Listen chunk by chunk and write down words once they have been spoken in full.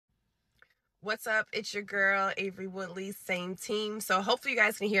What's up? It's your girl, Avery Woodley, same team. So hopefully you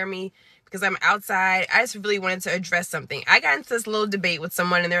guys can hear me because I'm outside. I just really wanted to address something. I got into this little debate with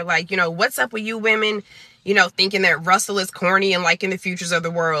someone and they're like, what's up with you women, thinking that Russell is corny and liking the futures of the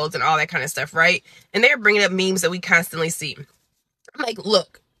world and all that kind of stuff, right? And they're bringing up memes that we constantly see. I'm like,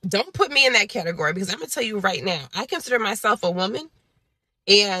 look, don't put me in that category because I'm going to tell you right now, I consider myself a woman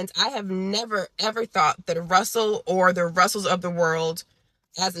and I have never, ever thought that Russell or the Russells of the world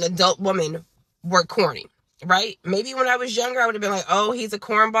as an adult woman were corny, right? Maybe when I was younger, I would have been like, oh, he's a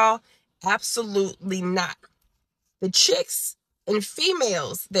cornball. Absolutely not. The chicks and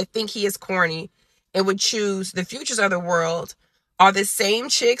females that think he is corny and would choose the futures of the world are the same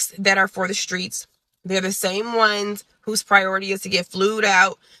chicks that are for the streets. They're the same ones whose priority is to get flued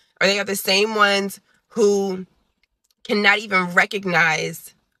out, or they are the same ones who cannot even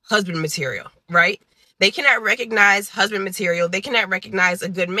recognize husband material, right? They cannot recognize husband material. They cannot recognize a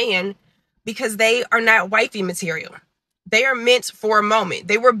good man because they are not wifey material. They are meant for a moment.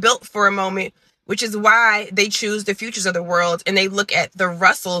 They were built for a moment, which is why they choose the futures of the world and they look at the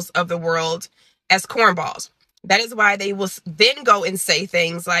Russells of the world as cornballs. That is why they will then go and say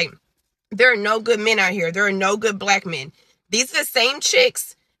things like, there are no good men out here. There are no good black men. These are the same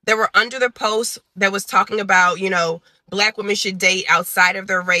chicks that were under the post that was talking about, black women should date outside of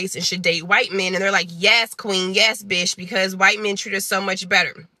their race and should date white men. And they're like, yes, queen, yes, bitch, because white men treat us so much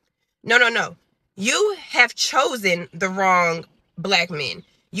better. No. You have chosen the wrong black men.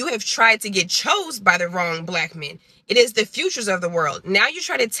 You have tried to get chosen by the wrong black men. It is the futures of the world. Now you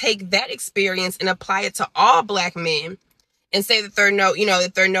try to take that experience and apply it to all black men and say that they're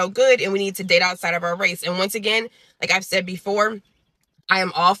no good and we need to date outside of our race. And once again, like I've said before, I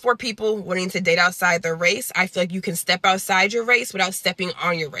am all for people wanting to date outside their race. I feel like you can step outside your race without stepping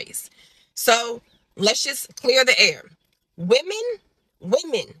on your race. So let's just clear the air. Women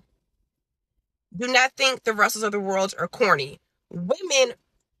do not think the Russells of the world are corny. Women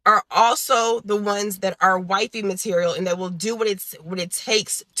are also the ones that are wifey material and that will do what it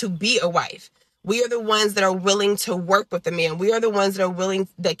takes to be a wife. We are the ones that are willing to work with the man. We are the ones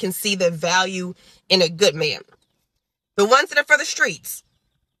that can see the value in a good man. The ones that are for the streets,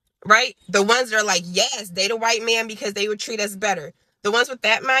 right? The ones that are like, yes, date a white man because they would treat us better. The ones with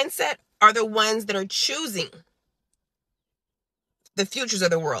that mindset are the ones that are choosing the futures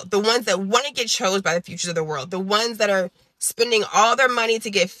of the world. The ones that want to get chosen by the futures of the world. The ones that are spending all their money to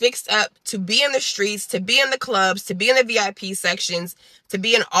get fixed up, to be in the streets, to be in the clubs, to be in the VIP sections, to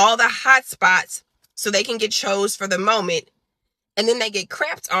be in all the hot spots so they can get chosen for the moment. And then they get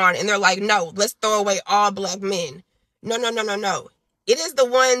crapped on and they're like, no, let's throw away all black men. No. It is the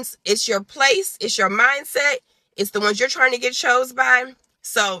ones, it's your place, it's your mindset, it's the ones you're trying to get chosen by.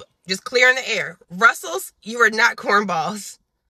 So just clearing the air. Russells, you are not cornballs.